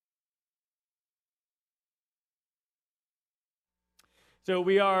So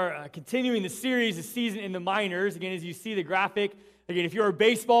we are continuing the series, the season in the minors. Again, as you see the graphic, again, if you're a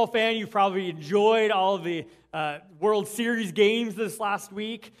baseball fan, you've probably enjoyed all of the World Series games this last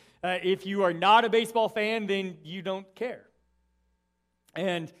week. If you are not a baseball fan, then you don't care.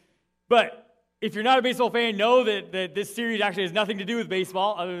 But if you're not a baseball fan, know that this series actually has nothing to do with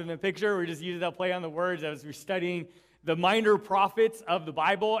baseball other than the picture. We're just using that play on the words as we're studying the minor prophets of the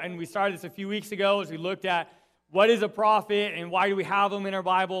Bible. And we started this a few weeks ago as we looked at what is a prophet and why do we have them in our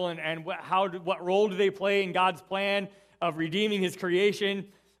Bible and what role do they play in God's plan of redeeming his creation.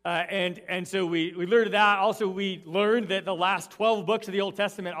 And so we learned that. Also, we learned that the last 12 books of the Old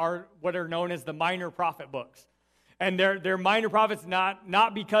Testament are what are known as the minor prophet books. And they're minor prophets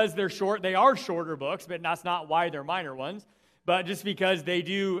not because they're short. They are shorter books, but that's not why they're minor ones. But just because they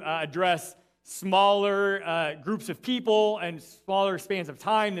do address smaller groups of people and smaller spans of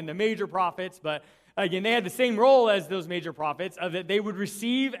time than the major prophets. But again, they had the same role as those major prophets of that they would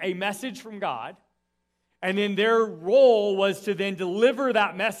receive a message from God. And then their role was to then deliver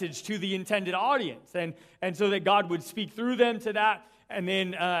that message to the intended audience. And so that God would speak through them to that. And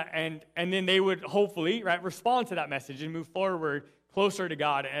then then they would hopefully respond to that message and move forward closer to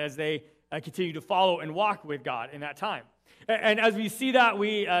God as they continue to follow and walk with God in that time. And as we see that,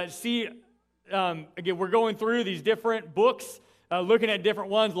 we see, again, we're going through these different books, looking at different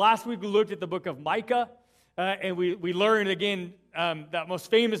ones. Last week we looked at the book of Micah, and we learned, again, that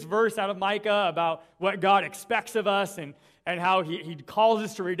most famous verse out of Micah about what God expects of us and how he calls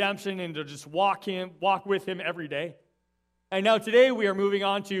us to redemption and to just walk with him every day. And now today we are moving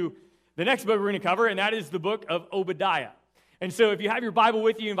on to the next book we're going to cover, and that is the book of Obadiah. And so if you have your Bible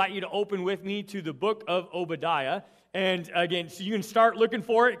with you, I invite you to open with me to the book of Obadiah. And again, so you can start looking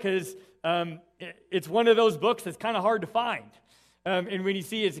for it because it's one of those books that's kind of hard to find. And when you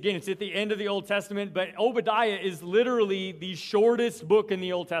see it, again, it's at the end of the Old Testament, but Obadiah is literally the shortest book in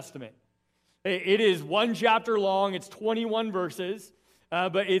the Old Testament. It is one chapter long, it's 21 verses,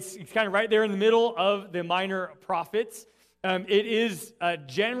 but it's kind of right there in the middle of the minor prophets. It is a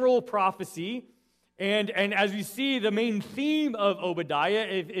general prophecy, and as we see, the main theme of Obadiah,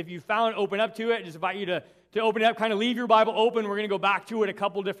 if you found open up to it, I just invite you to open it up, kind of leave your Bible open. We're going to go back to it a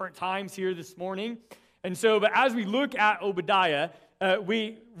couple different times here this morning. And so, but as we look at Obadiah,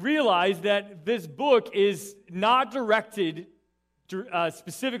 we realize that this book is not directed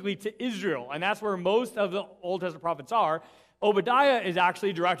specifically to Israel, and that's where most of the Old Testament prophets are. Obadiah is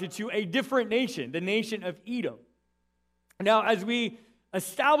actually directed to a different nation, the nation of Edom. Now, as we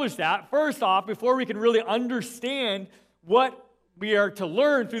establish that, first off, before we can really understand what we are to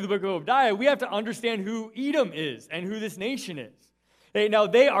learn through the book of Obadiah, we have to understand who Edom is and who this nation is. Now,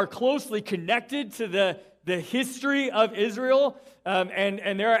 they are closely connected to the history of Israel,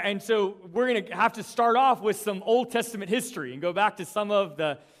 and so we're going to have to start off with some Old Testament history and go back to some of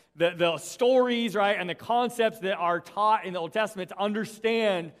the stories, and the concepts that are taught in the Old Testament to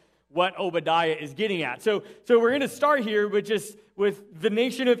understand what Obadiah is getting at. So we're going to start here with the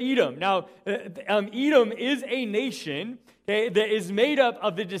nation of Edom. Now, Edom is a nation that is made up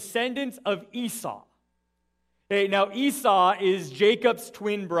of the descendants of Esau. Now, Esau is Jacob's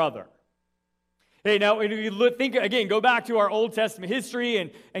twin brother. Now, when you think, again, go back to our Old Testament history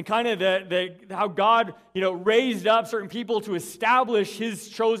and kind of how God, raised up certain people to establish his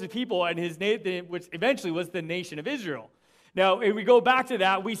chosen people and which eventually was the nation of Israel. Now, if we go back to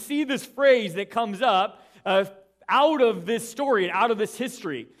that, we see this phrase that comes up out of this story and out of this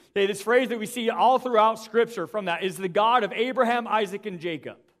history. This phrase that we see all throughout Scripture from that is the God of Abraham, Isaac, and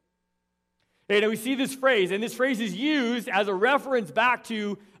Jacob. And we see this phrase, and this phrase is used as a reference back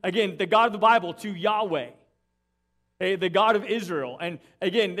to, again, the God of the Bible, to Yahweh, the God of Israel. And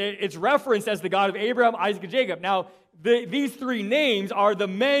again, it's referenced as the God of Abraham, Isaac, and Jacob. Now, these three names are the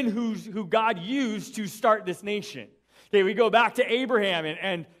men who God used to start this nation. We go back to Abraham,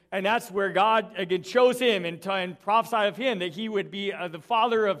 and that's where God, again, chose him and prophesied of him that he would be the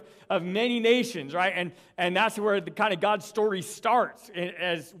father of many nations, right? And that's where the kind of God's story starts,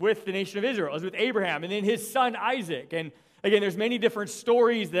 as with the nation of Israel, as with Abraham, and then his son Isaac. And again, there's many different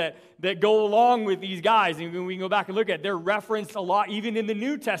stories that go along with these guys, and we can go back and look at, they're referenced a lot even in the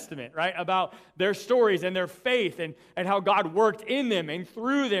New Testament, right? About their stories and their faith and how God worked in them and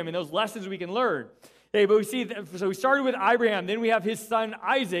through them and those lessons we can learn. Okay, but we see so we started with Abraham, then we have his son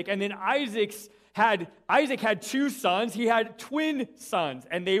Isaac, and then Isaac had two sons. He had twin sons,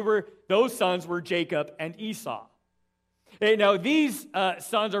 and those sons were Jacob and Esau. Okay, now these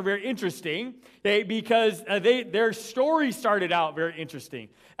sons are very interesting, because their story started out very interesting.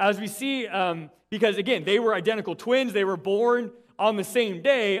 As we see, because again, they were identical twins. They were born on the same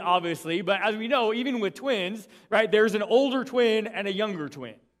day, obviously, but as we know, even with twins, right, there's an older twin and a younger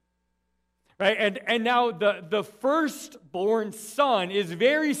twin. Right? And now the firstborn son is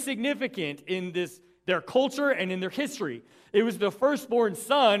very significant in their culture and in their history. It was the firstborn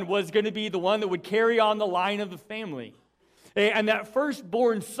son was going to be the one that would carry on the line of the family. And that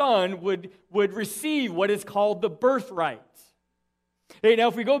firstborn son would receive what is called the birthright. Now,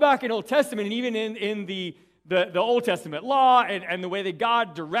 if we go back in Old Testament, and even in the Old Testament law and the way that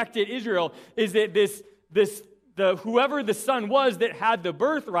God directed Israel, is that whoever the son was that had the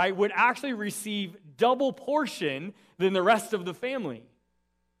birthright would actually receive double portion than the rest of the family.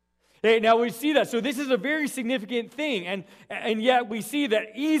 Now we see that. So this is a very significant thing. And yet we see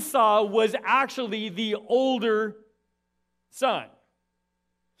that Esau was actually the older son.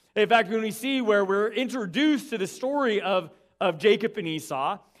 In fact, when we see where we're introduced to the story of Jacob and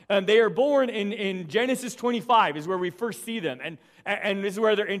Esau, they are born in Genesis 25 is where we first see them. And this is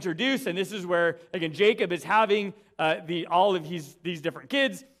where they're introduced. And this is where, again, Jacob is having all of these different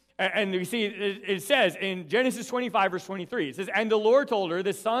kids. And we see it says in Genesis 25, verse 23, it says, "And the Lord told her,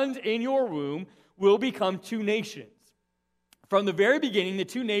 the sons in your womb will become two nations. From the very beginning, the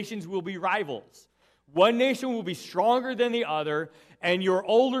two nations will be rivals. One nation will be stronger than the other, and your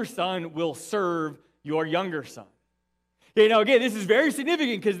older son will serve your younger son." Okay, now again, this is very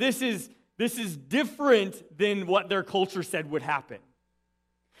significant because this is different than what their culture said would happen.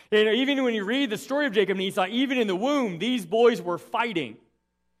 Even when you read the story of Jacob and Esau, even in the womb, these boys were fighting.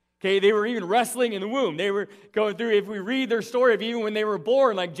 Okay, they were even wrestling in the womb. They were going through, if we read their story of even when they were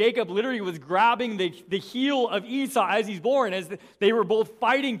born, like Jacob literally was grabbing the heel of Esau as he's born, as they were both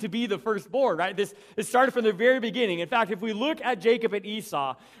fighting to be the firstborn, right? It started from the very beginning. In fact, if we look at Jacob and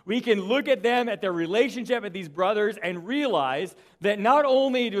Esau, we can look at them, at their relationship with these brothers, and realize that not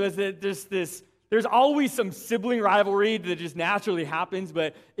only was it just there's always some sibling rivalry that just naturally happens,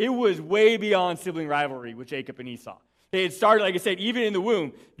 but it was way beyond sibling rivalry with Jacob and Esau. It started, like I said, even in the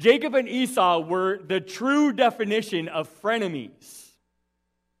womb. Jacob and Esau were the true definition of frenemies.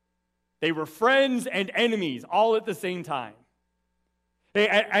 They were friends and enemies all at the same time.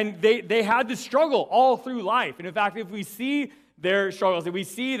 And they had to struggle all through life. And in fact, if we see their struggles, and we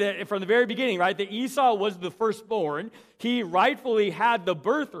see that from the very beginning, right, that Esau was the firstborn. He rightfully had the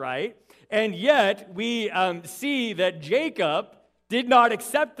birthright. And yet, we see that Jacob did not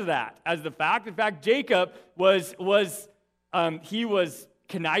accept that as the fact. In fact, Jacob was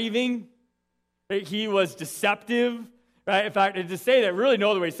conniving. He was deceptive. Right? In fact, to say that, really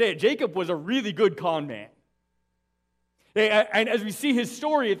no other way to say it, Jacob was a really good con man. And as we see his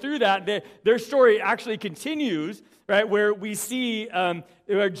story through that, their story actually continues, right, where we see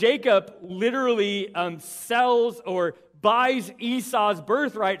where Jacob literally sells or buys Esau's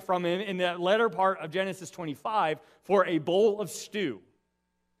birthright from him in the latter part of Genesis 25 for a bowl of stew.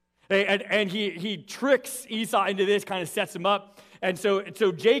 And he tricks Esau into this, kind of sets him up. And so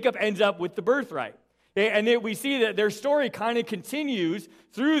Jacob ends up with the birthright. And then we see that their story kind of continues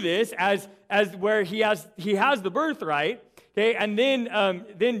through this as where he has the birthright. Okay, and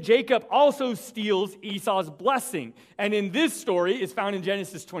then Jacob also steals Esau's blessing. And in this story is found in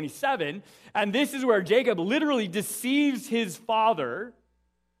Genesis 27. And this is where Jacob literally deceives his father,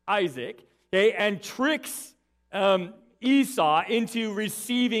 Isaac, okay, and tricks Esau into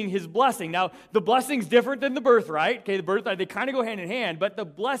receiving his blessing. Now, the blessing's different than the birthright. Okay, the birthright, they kind of go hand in hand, but the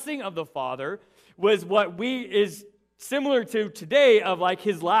blessing of the father was what is similar to today of like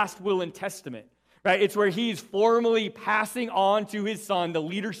his last will and testament. Right? It's where he's formally passing on to his son the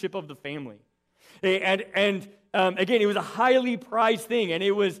leadership of the family. And again, it was a highly prized thing, and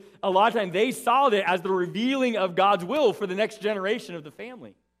it was a lot of times they saw it as the revealing of God's will for the next generation of the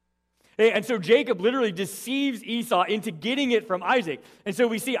family. And so Jacob literally deceives Esau into getting it from Isaac. And so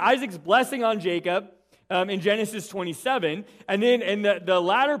we see Isaac's blessing on Jacob in Genesis 27, and then in the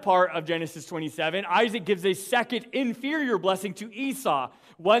latter part of Genesis 27, Isaac gives a second inferior blessing to Esau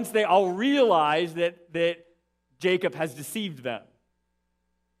once they all realize that Jacob has deceived them.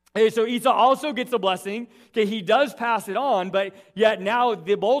 Okay, so Esau also gets a blessing. Okay, he does pass it on, but yet now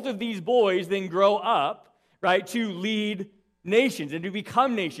both of these boys then grow up, right, to lead nations and to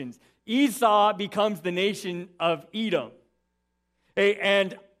become nations. Esau becomes the nation of Edom. Okay,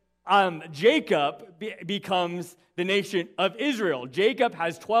 and Jacob becomes the nation of Israel. Jacob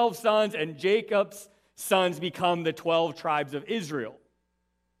has 12 sons, and Jacob's sons become the 12 tribes of Israel.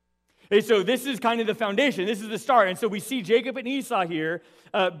 And so this is kind of the foundation. This is the start. And so we see Jacob and Esau here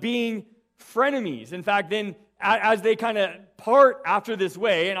being frenemies. In fact, then as they kind of part after this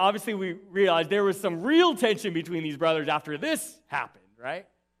way, and obviously we realize there was some real tension between these brothers after this happened, right?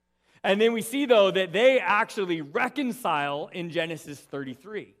 And then we see, though, that they actually reconcile in Genesis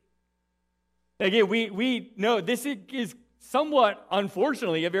 33. Again, we know this is somewhat,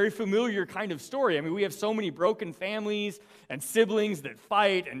 unfortunately, a very familiar kind of story. I mean, we have so many broken families and siblings that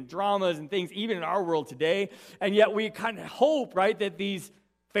fight and dramas and things, even in our world today. And yet we kind of hope, right, that these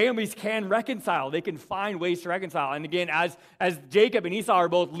families can reconcile. They can find ways to reconcile. And again, as Jacob and Esau are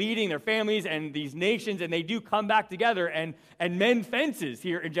both leading their families and these nations, and they do come back together and mend fences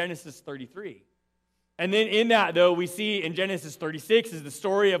here in Genesis 33. And then in that, though, we see in Genesis 36 is the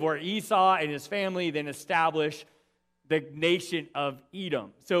story of where Esau and his family then establish the nation of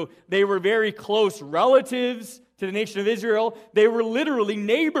Edom. So they were very close relatives to the nation of Israel. They were literally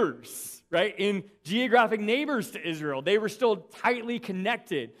neighbors, right? In geographic neighbors to Israel. They were still tightly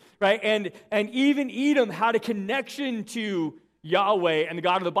connected, right? And even Edom had a connection to Yahweh and the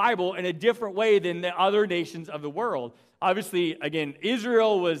God of the Bible in a different way than the other nations of the world. Obviously, again,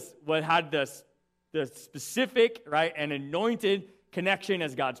 Israel was what had the specific, right, and anointed connection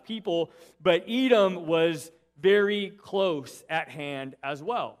as God's people, but Edom was very close at hand as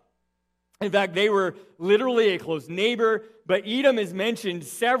well. In fact, they were literally a close neighbor, but Edom is mentioned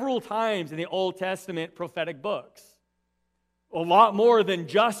several times in the Old Testament prophetic books. A lot more than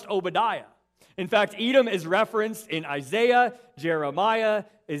just Obadiah. In fact, Edom is referenced in Isaiah, Jeremiah,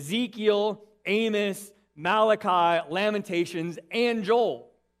 Ezekiel, Amos, Malachi, Lamentations, and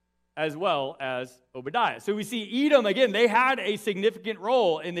Joel, as well as Obadiah. So we see Edom, again, they had a significant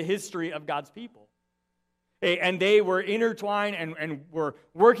role in the history of God's people. And they were intertwined and were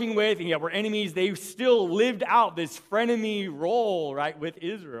working with, and yet were enemies. They still lived out this frenemy role, right, with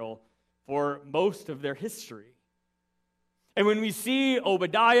Israel for most of their history. And when we see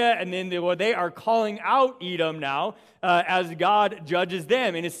Obadiah, and then they are calling out Edom now as God judges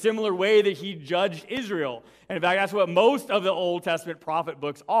them in a similar way that he judged Israel. And in fact, that's what most of the Old Testament prophet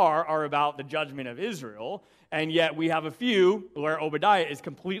books are about the judgment of Israel. And yet we have a few where Obadiah is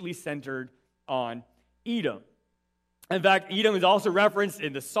completely centered on Edom. In fact, Edom is also referenced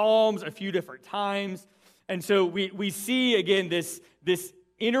in the Psalms a few different times. And so we see, again, this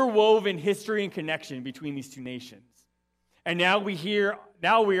interwoven history and connection between these two nations. And now we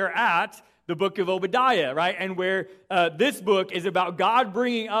are at the book of Obadiah, right? And where this book is about God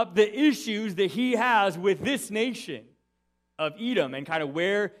bringing up the issues that he has with this nation of Edom and kind of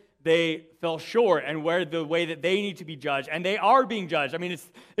where they fell short and where the way that they need to be judged. And they are being judged. I mean,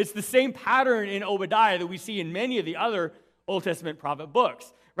 it's the same pattern in Obadiah that we see in many of the other Old Testament prophet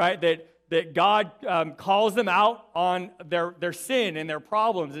books, right? That God calls them out on their sin and their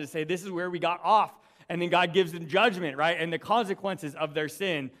problems and say, this is where we got off. And then God gives them judgment, right? And the consequences of their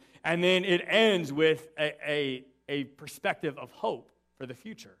sin. And then it ends with a perspective of hope for the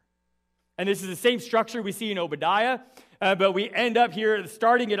future. And this is the same structure we see in Obadiah, but we end up here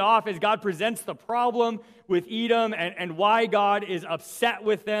starting it off as God presents the problem with Edom and why God is upset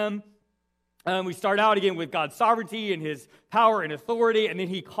with them. We start out again with God's sovereignty and his power and authority, and then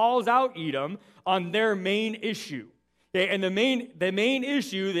he calls out Edom on their main issue. Okay? And the main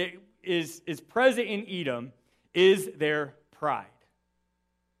issue that is present in Edom is their pride.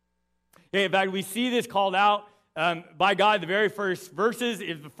 Okay? In fact, we see this called out by God, the very first verses.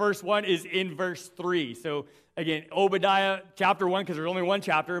 The first one is in verse 3. So again, Obadiah chapter 1, because there's only one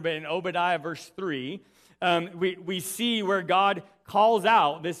chapter, but in Obadiah verse 3, we see where God calls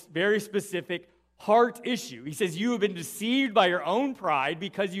out this very specific heart issue. He says, you have been deceived by your own pride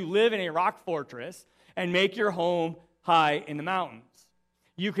because you live in a rock fortress and make your home high in the mountains.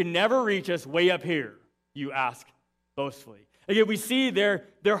 You can never reach us way up here, you ask boastfully. Again, we see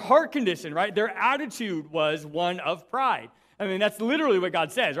their heart condition, right? Their attitude was one of pride. I mean, that's literally what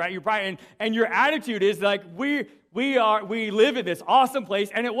God says, right? Your pride and your attitude is like we live in this awesome place,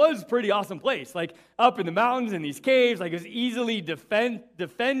 and it was a pretty awesome place, like up in the mountains in these caves, like it was easily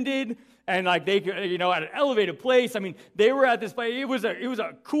defended, and like they could, at an elevated place. I mean, they were at this place. It was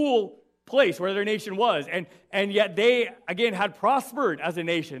a cool place where their nation was, and yet they again had prospered as a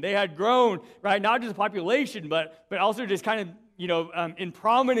nation. They had grown, right? Not just population, but also just kind of in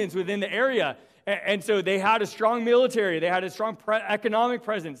prominence within the area. And so they had a strong military. They had a strong economic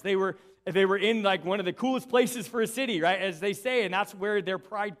presence. They were in like one of the coolest places for a city, right? As they say, and that's where their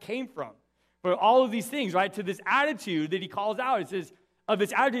pride came from. But all of these things, right? To this attitude that he calls out, it says of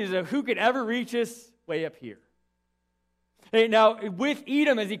this attitude of who could ever reach us way up here. Now, with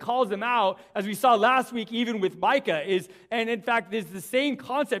Edom, as he calls them out, as we saw last week, even with Micah, and in fact, it's the same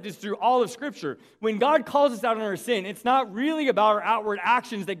concept is through all of Scripture. When God calls us out on our sin, it's not really about our outward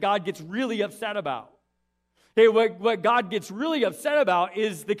actions that God gets really upset about. Okay, what God gets really upset about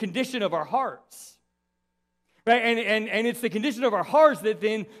is the condition of our hearts. Right? And it's the condition of our hearts that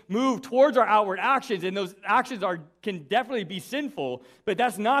then move towards our outward actions, and those actions can definitely be sinful, but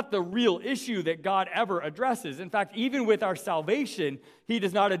that's not the real issue that God ever addresses. In fact, even with our salvation, he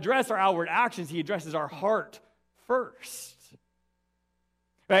does not address our outward actions, he addresses our heart first.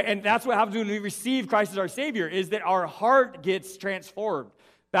 Right? And that's what happens when we receive Christ as our Savior, is that our heart gets transformed,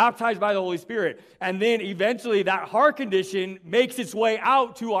 baptized by the Holy Spirit, and then eventually that heart condition makes its way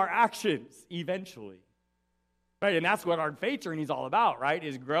out to our actions, eventually. Right, and that's what our faith journey is all about, right?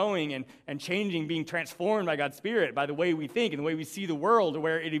 Is growing and changing, being transformed by God's Spirit, by the way we think and the way we see the world,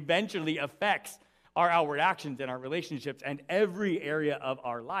 where it eventually affects our outward actions and our relationships and every area of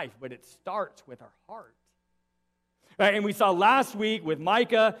our life. But it starts with our heart. Right, and we saw last week with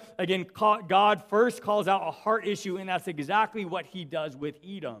Micah, again, God first calls out a heart issue, and that's exactly what he does with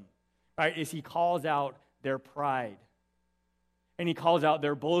Edom, right? Is he calls out their pride. And he calls out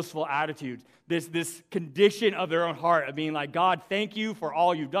their boastful attitudes, this condition of their own heart of being like, God, thank you for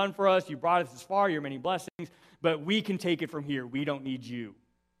all you've done for us. You brought us this far, your many blessings, but we can take it from here. We don't need you.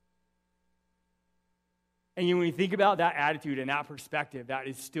 And when you think about that attitude and that perspective, that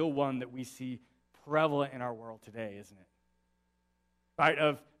is still one that we see prevalent in our world today, isn't it?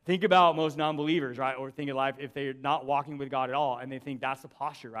 Right? Think about most non-believers, right? Or think of life if they're not walking with God at all, and they think that's the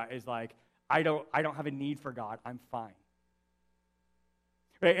posture, right? Is like, I don't have a need for God. I'm fine.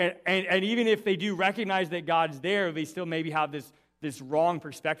 Right? And even if they do recognize that God's there, they still maybe have this wrong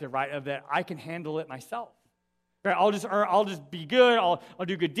perspective, right? Of that I can handle it myself. Right? I'll just be good. I'll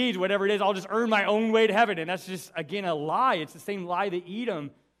do good deeds, whatever it is. I'll just earn my own way to heaven. And that's just, again, a lie. It's the same lie that Edom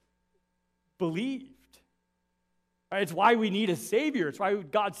believed. Right? It's why we need a Savior. It's why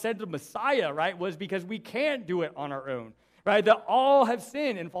God sent the Messiah, right? Was because we can't do it on our own. Right? That all have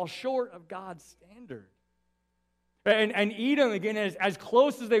sinned and fall short of God's standard. And Edom, again, as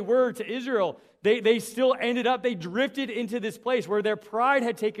close as they were to Israel, they still ended up, they drifted into this place where their pride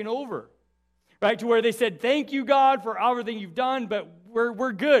had taken over, right? To where they said, thank you, God, for everything you've done, but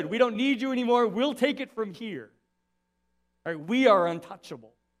we're good. We don't need you anymore. We'll take it from here. Right? We are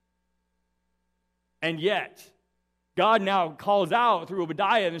untouchable. And yet, God now calls out through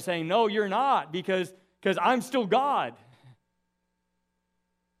Obadiah and saying, no, you're not, because I'm still God.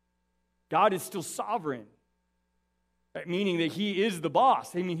 God is still sovereign. Right? Meaning that he is the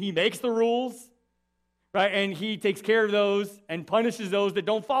boss. I mean, he makes the rules, right? And he takes care of those and punishes those that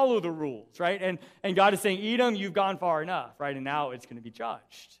don't follow the rules, right? And God is saying, Edom, you've gone far enough, right? And now it's going to be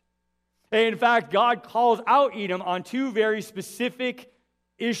judged. And in fact, God calls out Edom on two very specific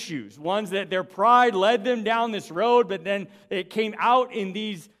issues. One's that their pride led them down this road, but then it came out in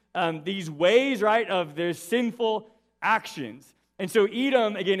these ways, right, of their sinful actions. And so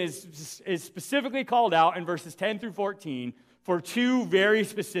Edom, again, is specifically called out in verses 10 through 14 for two very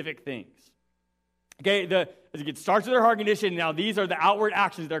specific things. Okay, it starts with their heart condition. Now, these are the outward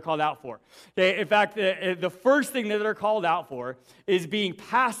actions they're called out for. Okay, in fact, the first thing that they're called out for is being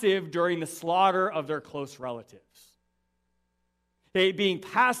passive during the slaughter of their close relatives. Okay, being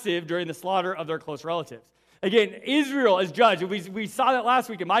passive during the slaughter of their close relatives. Again, Israel is judged. We saw that last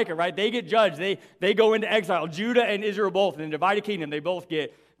week in Micah, right? They get judged. They go into exile. Judah and Israel both in the divided kingdom. They both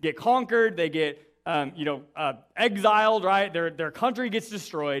get conquered. They get exiled, right? Their country gets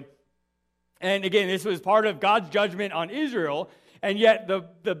destroyed. And again, this was part of God's judgment on Israel. And yet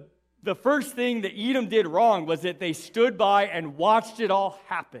the first thing that Edom did wrong was that they stood by and watched it all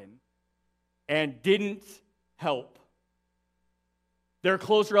happen and didn't help. Their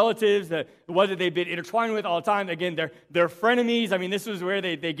close relatives, the ones that they've been intertwined with all the time, again, they're frenemies. I mean, this was where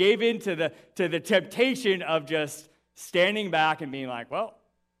they gave in to the temptation of just standing back and being like, well,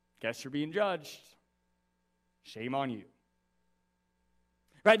 guess you're being judged. Shame on you.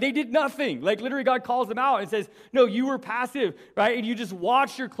 Right? They did nothing. Like, literally, God calls them out and says, no, you were passive, right? And you just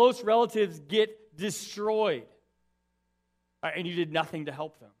watched your close relatives get destroyed. Right? And you did nothing to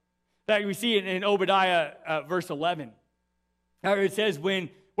help them. In fact, we see it in Obadiah verse 11. It says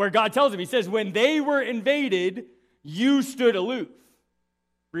where God tells him, he says, when they were invaded, you stood aloof,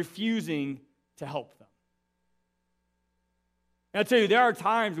 refusing to help them. And I'll tell you, there are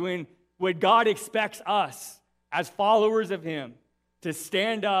times when God expects us as followers of him to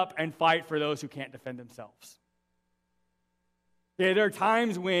stand up and fight for those who can't defend themselves. There are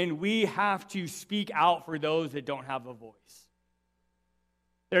times when we have to speak out for those that don't have a voice.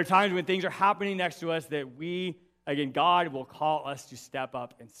 There are times when things are happening next to us that again, God will call us to step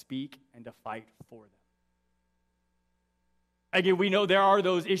up and speak and to fight for them. Again, we know there are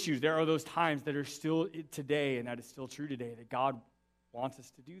those issues, there are those times that are still today, and that is still true today, that God wants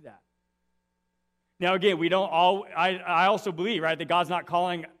us to do that. Now, again, I also believe, right, that God's not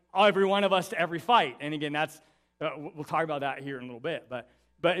calling every one of us to every fight. And again, that's We'll talk about that here in a little bit.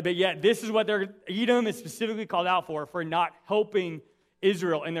 But yet, this is what Edom is specifically called out for not helping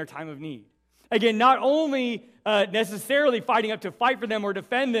Israel in their time of need. Again, not only necessarily fighting up to fight for them or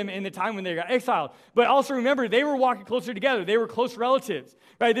defend them in the time when they got exiled, but also remember, they were walking closer together. They were close relatives,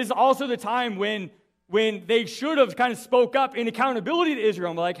 right? This is also the time when they should have kind of spoke up in accountability to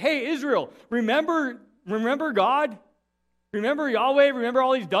Israel and be like, hey, Israel, remember God? Remember Yahweh? Remember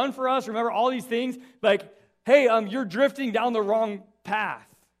all he's done for us? Remember all these things? Like, hey, you're drifting down the wrong path.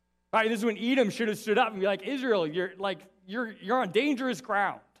 Right? This is when Edom should have stood up and be like, Israel, you're on dangerous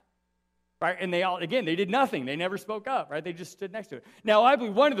ground. Right? And they did nothing. They never spoke up, right? They just stood next to it. Now, I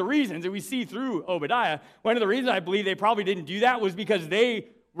believe one of the reasons that we see through Obadiah, one of the reasons I believe they probably didn't do that was because they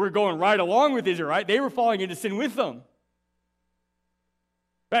were going right along with Israel, right? They were falling into sin with them.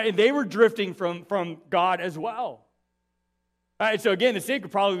 Right? And they were drifting from God as well. Right? So again, the same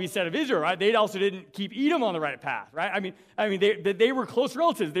could probably be said of Israel, right? They also didn't keep Edom on the right path, right? I mean, they were close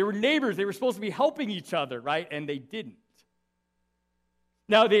relatives. They were neighbors. They were supposed to be helping each other, right? And they didn't.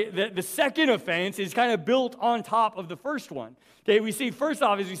 Now, the second offense is kind of built on top of the first one. Okay, we see, first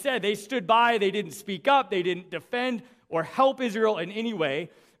off, as we said, they stood by, they didn't speak up, they didn't defend or help Israel in any way.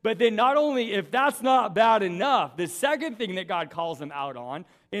 But then not only, if that's not bad enough, the second thing that God calls them out on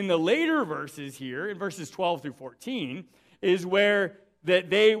in the later verses here, in verses 12 through 14, is where that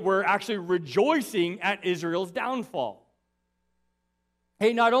they were actually rejoicing at Israel's downfall.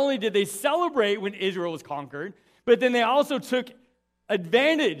 Hey, not only did they celebrate when Israel was conquered, but then they also took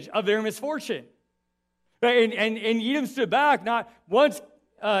advantage of their misfortune. Right? And Edom stood back, not once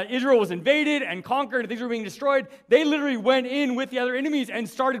Israel was invaded and conquered and things were being destroyed, they literally went in with the other enemies and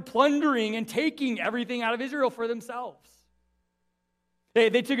started plundering and taking everything out of Israel for themselves.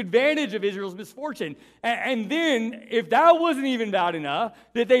 They took advantage of Israel's misfortune. And then, if that wasn't even bad enough,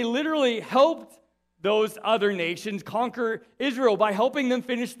 that they literally helped those other nations conquer Israel by helping them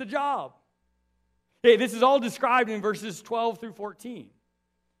finish the job. Okay, this is all described in verses 12 through 14.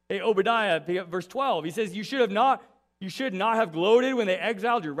 Hey, Obadiah, verse 12, he says, You should not have gloated when they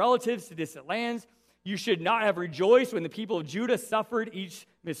exiled your relatives to distant lands. You should not have rejoiced when the people of Judah suffered each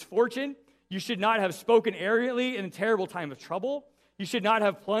misfortune. You should not have spoken arrogantly in a terrible time of trouble. You should not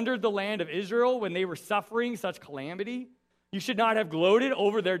have plundered the land of Israel when they were suffering such calamity. You should not have gloated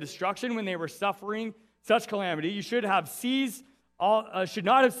over their destruction when they were suffering such calamity. You should not have seized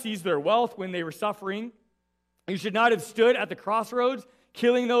their wealth when they were suffering. You should not have stood at the crossroads,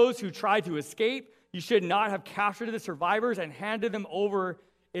 killing those who tried to escape. You should not have captured the survivors and handed them over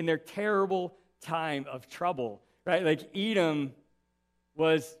in their terrible time of trouble. Right? Like Edom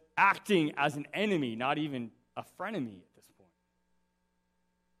was acting as an enemy, not even a frenemy at this point.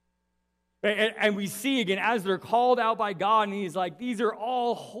 Right? And we see again, as they're called out by God, and he's like, these are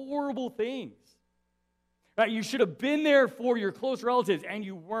all horrible things. Right? You should have been there for your close relatives, and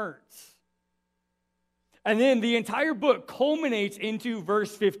you weren't. And then the entire book culminates into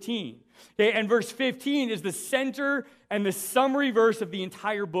verse 15. Okay? And verse 15 is the center and the summary verse of the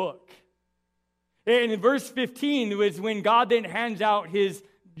entire book. And in verse 15 was when God then hands out his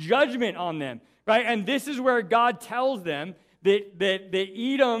judgment on them. Right? And this is where God tells them that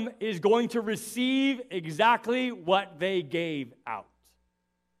Edom is going to receive exactly what they gave out.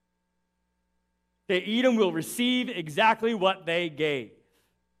 That Edom will receive exactly what they gave.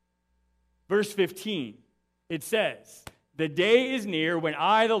 Verse 15, it says, The day is near when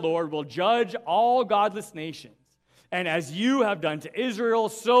I, the Lord, will judge all godless nations. And as you have done to Israel,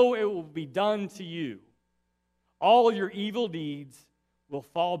 so it will be done to you. All your evil deeds will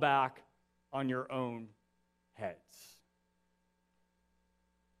fall back on your own heads.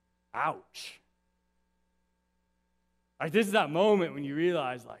 Ouch. Like, this is that moment when you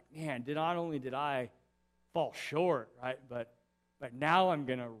realize, like, man, not only did I fall short, right, but now I'm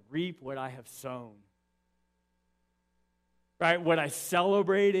going to reap what I have sown. Right, what I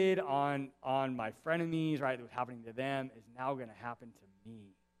celebrated on my frenemies, right, that was happening to them is now going to happen to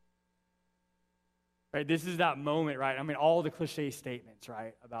me. Right, this is that moment, right? I mean, all the cliche statements,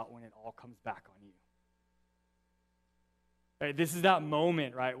 right, about when it all comes back on you. Right, this is that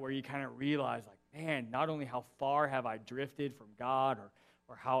moment, right, where you kind of realize, like, man, not only how far have I drifted from God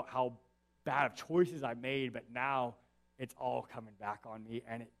or how bad of choices I made, but now it's all coming back on me,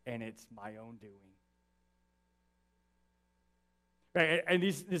 and it's my own doing. Right, and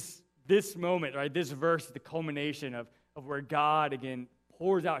this moment, right, this verse is the culmination of where God, again,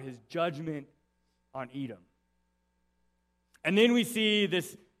 pours out his judgment on Edom. And then we see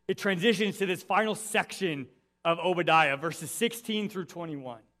this, it transitions to this final section of Obadiah, verses 16 through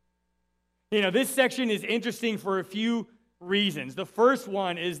 21. You know, this section is interesting for a few reasons. The first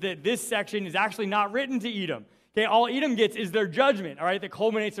one is that this section is actually not written to Edom. Okay, all Edom gets is their judgment, all right, that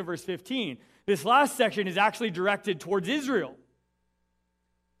culminates in verse 15. This last section is actually directed towards Israel.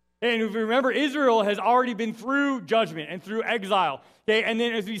 And if you remember, Israel has already been through judgment and through exile. Okay, and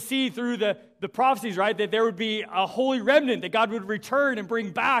then as we see through the prophecies, right, that there would be a holy remnant that God would return and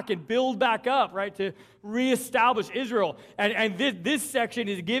bring back and build back up, right, to reestablish Israel. And this section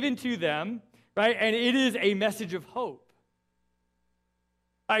is given to them, right, and it is a message of hope.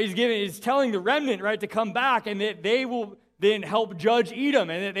 He's telling the remnant, right, to come back and that they will then help judge Edom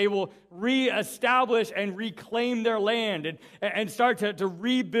and that they will reestablish and reclaim their land and start to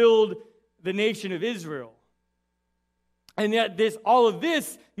rebuild the nation of Israel. And yet all of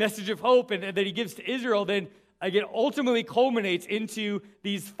this message of hope and that he gives to Israel then again ultimately culminates into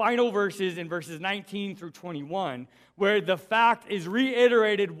these final verses in verses 19 through 21, where the fact is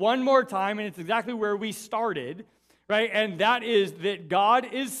reiterated one more time, and it's exactly where we started, right? And that is that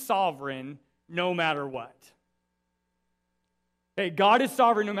God is sovereign no matter what. Okay, God is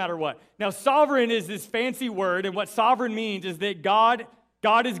sovereign no matter what. Now, sovereign is this fancy word, and what sovereign means is that God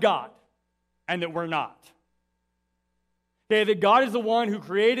is God, and that we're not. Okay, that God is the one who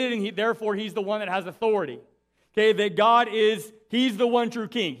created, and therefore he's the one that has authority. Okay, that he's the one true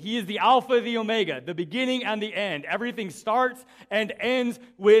king. He is the Alpha, the Omega, the beginning and the end. Everything starts and ends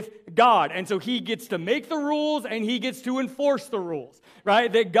with God. And so he gets to make the rules and he gets to enforce the rules,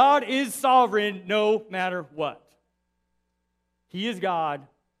 right? That God is sovereign no matter what. He is God,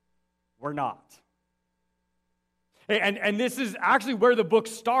 we're not. And this is actually where the book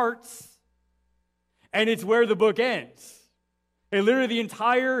starts, and it's where the book ends. And literally the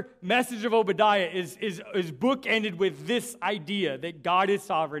entire message of Obadiah is bookended with this idea that God is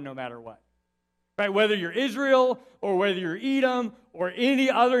sovereign no matter what. Right? Whether you're Israel or whether you're Edom or any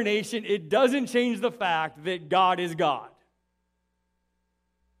other nation, it doesn't change the fact that God is God.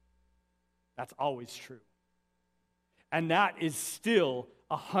 That's always true. And that is still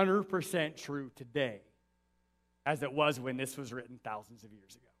 100% true today, as it was when this was written thousands of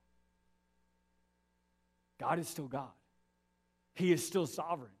years ago. God is still God. He is still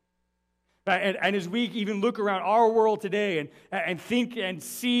sovereign. Right? And as we even look around our world today and think and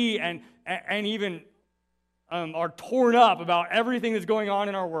see and even are torn up about everything that's going on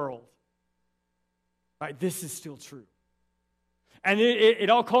in our world, right? This is still true. And it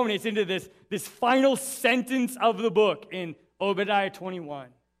all culminates into this final sentence of the book in Obadiah 21,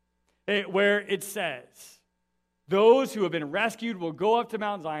 where it says, those who have been rescued will go up to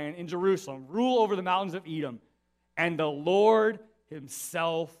Mount Zion in Jerusalem, rule over the mountains of Edom, and the Lord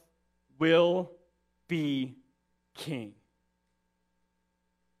himself will be king.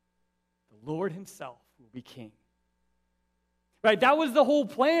 The Lord himself will be king. Right? That was the whole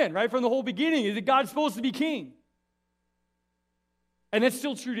plan, right? From the whole beginning, is that God's supposed to be king. And that's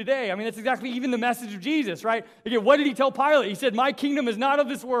still true today. I mean, that's exactly even the message of Jesus, right? Again, what did he tell Pilate? He said, my kingdom is not of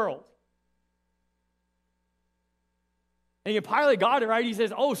this world. And again, Pilate got it, right? He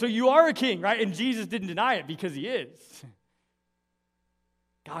says, oh, so you are a king, right? And Jesus didn't deny it because he is.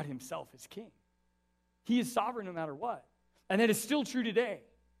 God himself is king. He is sovereign no matter what. And that is still true today,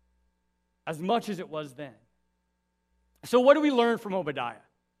 as much as it was then. So what do we learn from Obadiah?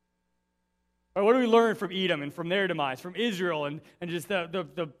 Or what do we learn from Edom and from their demise, from Israel and just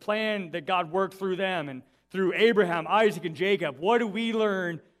the plan that God worked through them and through Abraham, Isaac, and Jacob? What do we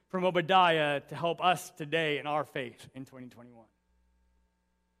learn from Obadiah to help us today in our faith in 2021?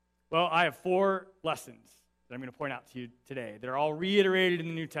 Well, I have 4 lessons that I'm going to point out to you today. They're all reiterated in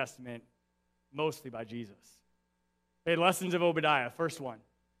the New Testament, mostly by Jesus. Okay, lessons of Obadiah. First one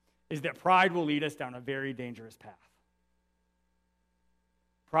is that pride will lead us down a very dangerous path.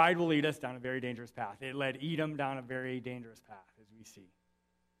 Pride will lead us down a very dangerous path. It led Edom down a very dangerous path, as we see.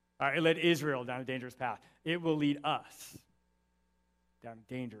 It led Israel down a dangerous path. It will lead us down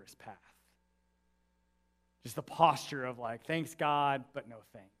a dangerous path. Just the posture of like, thanks God, but no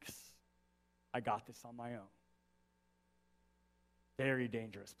thanks. I got this on my own. Very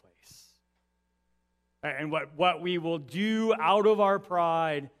dangerous place. And what we will do out of our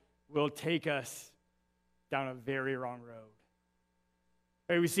pride will take us down a very wrong road.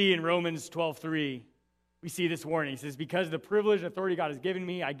 We see in Romans 12:3, we see this warning. It says, because of the privilege and authority God has given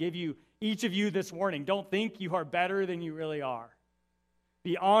me, I give you, each of you, this warning. Don't think you are better than you really are.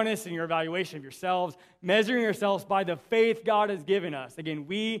 Be honest in your evaluation of yourselves, measuring yourselves by the faith God has given us. Again,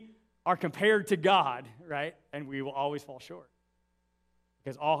 we are compared to God, right? And we will always fall short.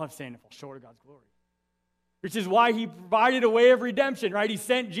 Because all have sinned and fall short of God's glory. Which is why he provided a way of redemption, right? He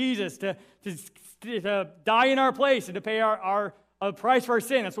sent Jesus to die in our place and to pay a price for our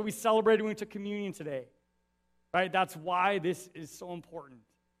sin. That's what we celebrated when we took communion today. Right? That's why this is so important.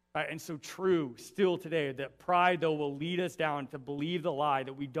 Right? And so true still today that pride, though, will lead us down to believe the lie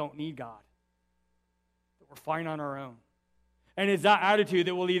that we don't need God, that we're fine on our own. And it's that attitude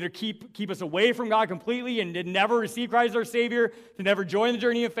that will either keep us away from God completely and to never receive Christ as our Savior, to never join the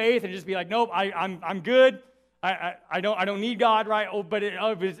journey of faith and just be like, nope, I'm good. I don't need God, right? But it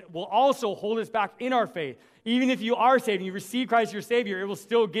will also hold us back in our faith. Even if you are saved and you receive Christ as your Savior, it will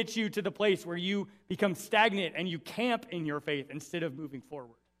still get you to the place where you become stagnant and you camp in your faith instead of moving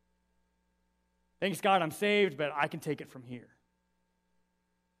forward. Thanks God I'm saved, but I can take it from here.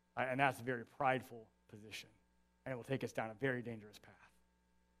 And that's a very prideful position. And it will take us down a very dangerous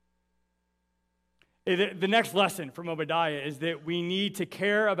path. The next lesson from Obadiah is that we need to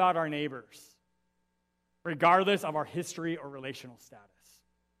care about our neighbors, regardless of our history or relational status.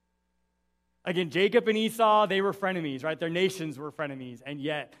 Again, Jacob and Esau, they were frenemies, right? Their nations were frenemies, and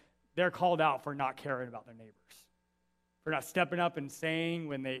yet they're called out for not caring about their neighbors, for not stepping up and saying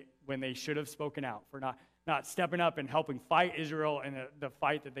when they should have spoken out, for not stepping up and helping fight Israel in the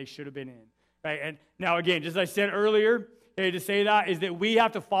fight that they should have been in. Right? And now, again, just as I said earlier, to say that is that we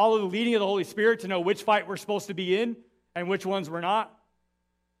have to follow the leading of the Holy Spirit to know which fight we're supposed to be in and which ones we're not.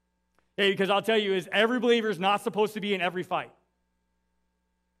 Because I'll tell you, is every believer is not supposed to be in every fight.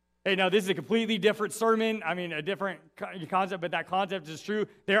 Now, this is a completely different sermon. I mean, a different concept, but that concept is true.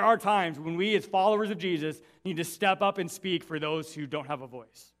 There are times when we, as followers of Jesus, need to step up and speak for those who don't have a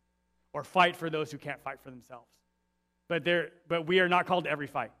voice or fight for those who can't fight for themselves. But we are not called to every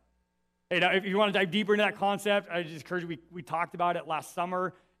fight. Now, if you want to dive deeper into that concept, I just encourage you, we talked about it last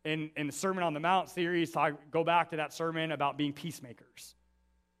summer in the Sermon on the Mount series. Go back to that sermon about being peacemakers.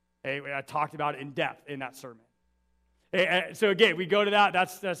 I talked about it in depth in that sermon. So again, we go to that.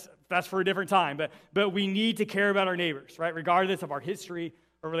 That's for a different time. But we need to care about our neighbors, right? Regardless of our history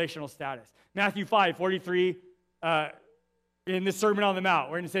or relational status. Matthew 5:43, in the Sermon on the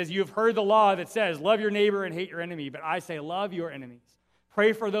Mount, where it says, "You have heard the law that says, love your neighbor and hate your enemy. But I say, love your enemies.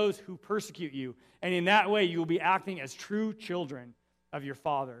 Pray for those who persecute you. And in that way, you will be acting as true children of your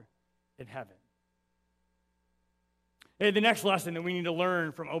Father in heaven." The next lesson that we need to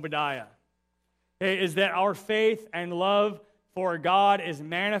learn from Obadiah is that our faith and love for God is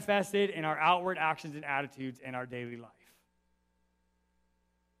manifested in our outward actions and attitudes in our daily life.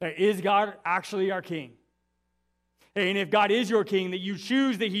 Is God actually our King? And if God is your King, that you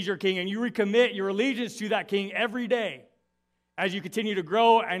choose that He's your King and you recommit your allegiance to that King every day as you continue to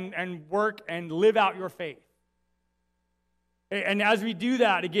grow and work and live out your faith. And as we do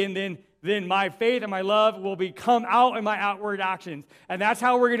that, again, then my faith and my love will come out in my outward actions. And that's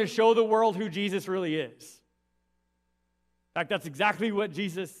how we're going to show the world who Jesus really is. In fact, that's exactly what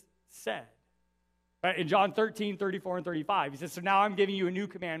Jesus said. Right? In John 13:34 and 35, He says, "So now I'm giving you a new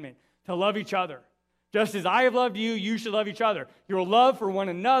commandment, to love each other. Just as I have loved you, you should love each other. Your love for one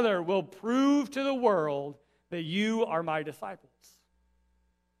another will prove to the world that you are my disciples."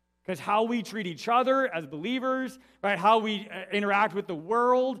 Because how we treat each other as believers, right, how we interact with the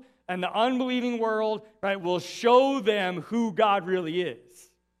world and the unbelieving world, right, will show them who God really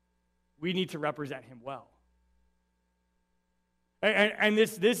is. We need to represent Him well. And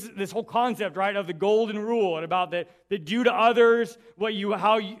this whole concept, right, of the golden rule and about that do to others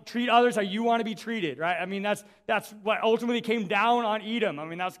how you treat others how you want to be treated, right? I mean, that's what ultimately came down on Edom. I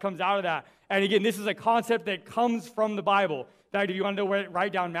mean, that comes out of that. And again, this is a concept that comes from the Bible. In fact, if you want to know where,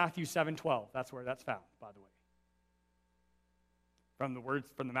 write down Matthew 7:12. That's where that's found, by the way. From the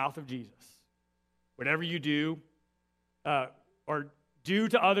words from the mouth of Jesus. Whatever you do, or do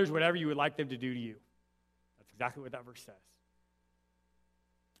to others whatever you would like them to do to you. That's exactly what that verse says.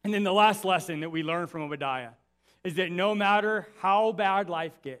 And then the last lesson that we learn from Obadiah is that no matter how bad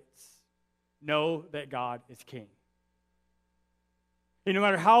life gets, know that God is King. And no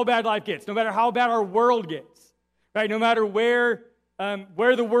matter how bad life gets, no matter how bad our world gets, right? No matter where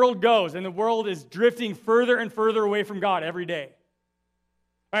the world goes, and the world is drifting further and further away from God every day.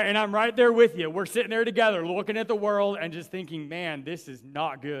 Right, and I'm right there with you. We're sitting there together looking at the world and just thinking, man, this is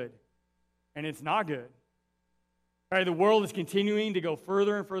not good. And it's not good. Right, the world is continuing to go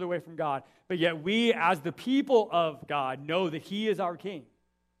further and further away from God. But yet we, as the people of God, know that He is our King.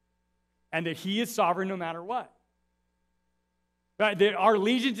 And that He is sovereign no matter what. Right, that our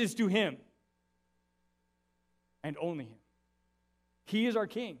allegiance is to Him. And only Him. He is our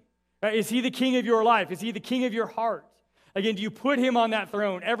King. Right, is He the King of your life? Is He the King of your heart? Again, do you put Him on that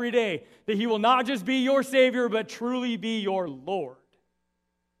throne every day, that He will not just be your Savior, but truly be your Lord?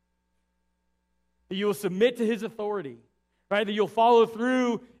 That you will submit to His authority, right? That you'll follow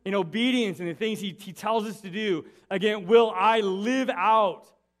through in obedience in the things He tells us to do. Again, will I live out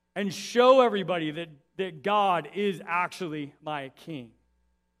and show everybody that God is actually my King?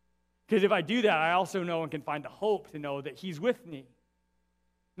 Because if I do that, I also know and can find the hope to know that he's with me,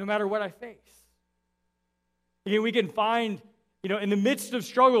 no matter what I face. Again, we can find, in the midst of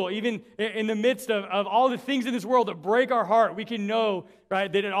struggle, even in the midst of all the things in this world that break our heart, we can know, right,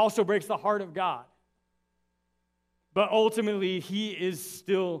 that it also breaks the heart of God. But ultimately, he is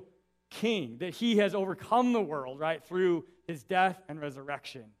still king, that he has overcome the world, right, through his death and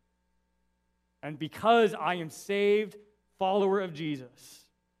resurrection. And because I am saved, follower of Jesus,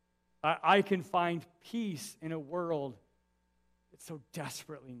 I can find peace in a world that so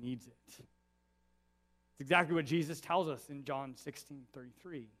desperately needs it. It's exactly what Jesus tells us in John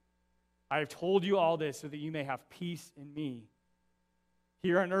 16:33. I have told you all this so that you may have peace in me.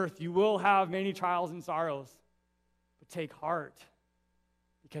 Here on earth, you will have many trials and sorrows, but take heart,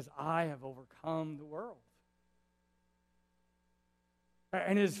 because I have overcome the world.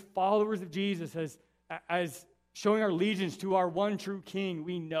 And as followers of Jesus, as showing our allegiance to our one true King,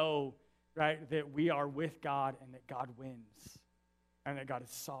 we know, right, that we are with God and that God wins and that God is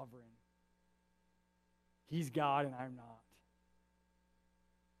sovereign. He's God and I'm not.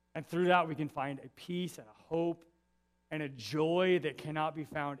 And through that, we can find a peace and a hope and a joy that cannot be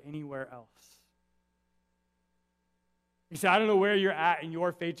found anywhere else. You say, I don't know where you're at in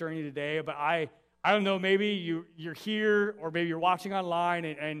your faith journey today, but I don't know, maybe you're here or maybe you're watching online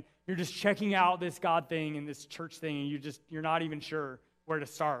and you're just checking out this God thing and this church thing and you're not even sure where to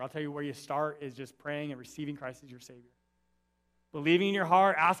start. I'll tell you where you start is just praying and receiving Christ as your Savior. Believing in your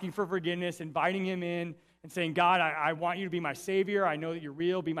heart, asking for forgiveness, inviting him in and saying, God, I want you to be my Savior. I know that you're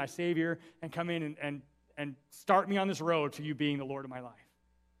real. Be my Savior and come in and start me on this road to you being the Lord of my life.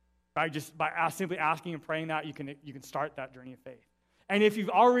 Right? Just by simply asking and praying that, you can start that journey of faith. And if you've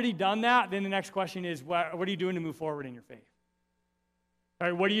already done that, then the next question is, what are you doing to move forward in your faith?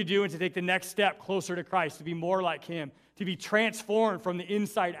 Right, what are you doing to take the next step closer to Christ, to be more like him, to be transformed from the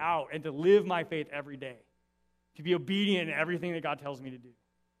inside out, and to live my faith every day, to be obedient in everything that God tells me to do?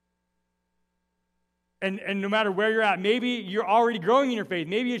 And no matter where you're at, maybe you're already growing in your faith.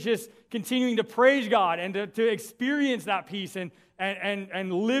 Maybe it's just continuing to praise God and to experience that peace and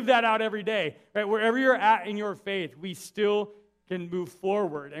live that out every day. Right? Wherever you're at in your faith, we still can move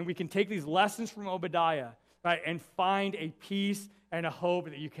forward, and we can take these lessons from Obadiah, right, and find a peace and a hope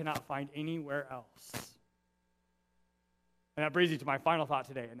that you cannot find anywhere else. And that brings you to my final thought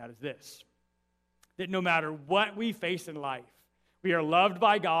today, and that is this: that no matter what we face in life, we are loved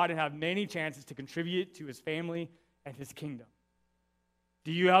by God and have many chances to contribute to his family and his kingdom.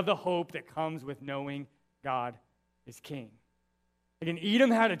 Do you have the hope that comes with knowing God is king? Again, Edom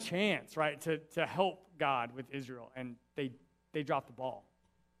had a chance, right, to help God with Israel, and they dropped the ball.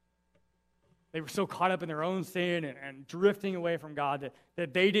 They were so caught up in their own sin and drifting away from God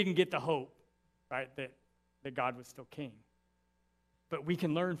that they didn't get the hope, right, that God was still king. But we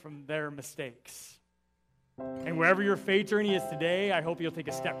can learn from their mistakes. And wherever your faith journey is today, I hope you'll take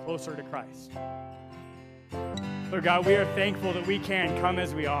a step closer to Christ. Lord God, we are thankful that we can come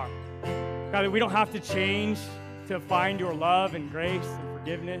as we are. God, that we don't have to change to find your love and grace and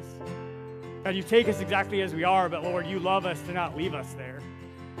forgiveness. God, you take us exactly as we are, but Lord, you love us to not leave us there.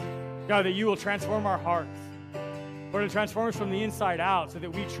 God, that you will transform our hearts. Lord, to transform us from the inside out so that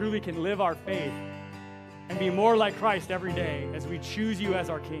we truly can live our faith and be more like Christ every day as we choose you as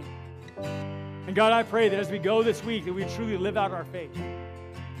our King. And God, I pray that as we go this week, that we truly live out our faith.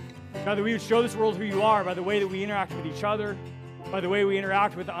 God, that we would show this world who you are by the way that we interact with each other, by the way we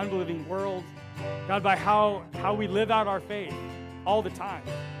interact with the unbelieving world. God, by how we live out our faith all the time.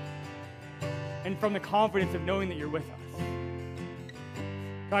 And from the confidence of knowing that you're with us.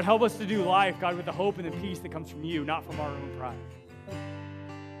 God, help us to do life, God, with the hope and the peace that comes from you, not from our own pride.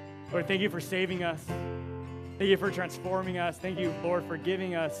 Lord, thank you for saving us. Thank you for transforming us. Thank you, Lord, for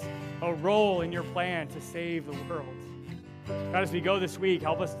giving us a role in your plan to save the world. God, as we go this week,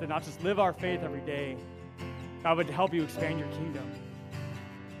 help us to not just live our faith every day, God, but to help you expand your kingdom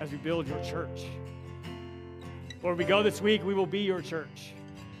as we build your church. Lord, we go this week, we will be your church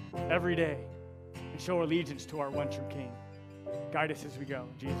every day and show allegiance to our one true King. Guide us as we go.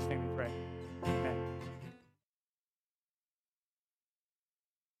 In Jesus' name we pray. Amen.